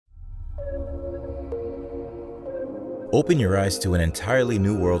Open your eyes to an entirely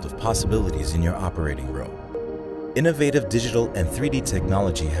new world of possibilities in your operating room. Innovative digital and 3D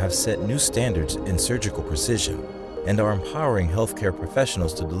technology have set new standards in surgical precision and are empowering healthcare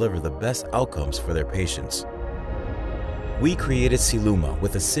professionals to deliver the best outcomes for their patients. We created SeeLuma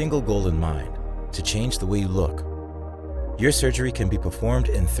with a single goal in mind: to change the way you look. Your surgery can be performed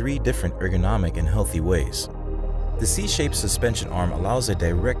in 3 different ergonomic and healthy ways. The C-shaped suspension arm allows a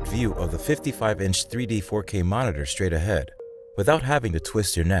direct view of the 55-inch 3D 4K monitor straight ahead, without having to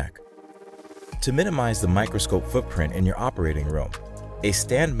twist your neck. To minimize the microscope footprint in your operating room, a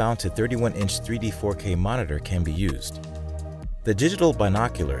stand-mounted 31-inch 3D 4K monitor can be used. The digital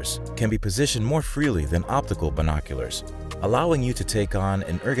binoculars can be positioned more freely than optical binoculars, allowing you to take on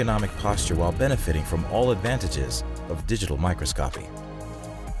an ergonomic posture while benefiting from all advantages of digital microscopy.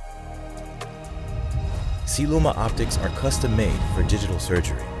 SeeLuma optics are custom-made for digital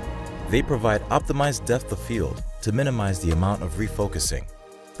surgery. They provide optimized depth of field to minimize the amount of refocusing,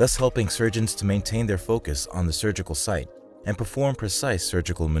 thus helping surgeons to maintain their focus on the surgical site and perform precise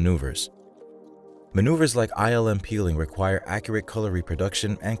surgical maneuvers. Maneuvers like ILM peeling require accurate color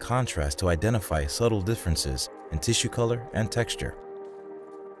reproduction and contrast to identify subtle differences in tissue color and texture.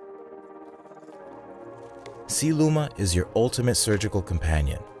 SeeLuma is your ultimate surgical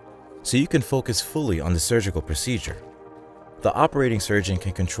companion, so you can focus fully on the surgical procedure. The operating surgeon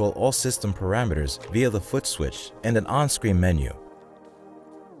can control all system parameters via the foot switch and an on-screen menu.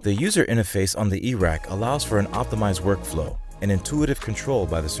 The user interface on the e-rack allows for an optimized workflow and intuitive control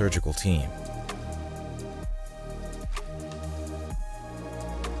by the surgical team.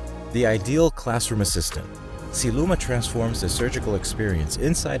 The ideal classroom assistant, SeeLuma transforms the surgical experience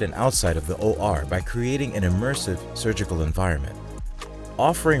inside and outside of the OR by creating an immersive surgical environment.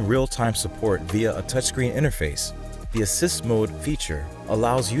 Offering real-time support via a touchscreen interface, the Assist Mode feature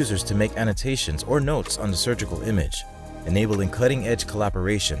allows users to make annotations or notes on the surgical image, enabling cutting-edge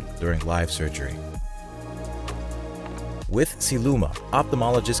collaboration during live surgery. With SeeLuma,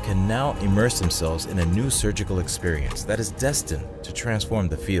 ophthalmologists can now immerse themselves in a new surgical experience that is destined to transform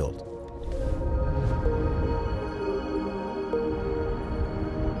the field.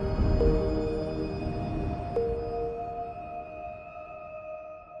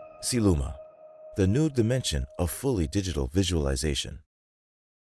 SeeLuma, the new dimension of fully digital visualization.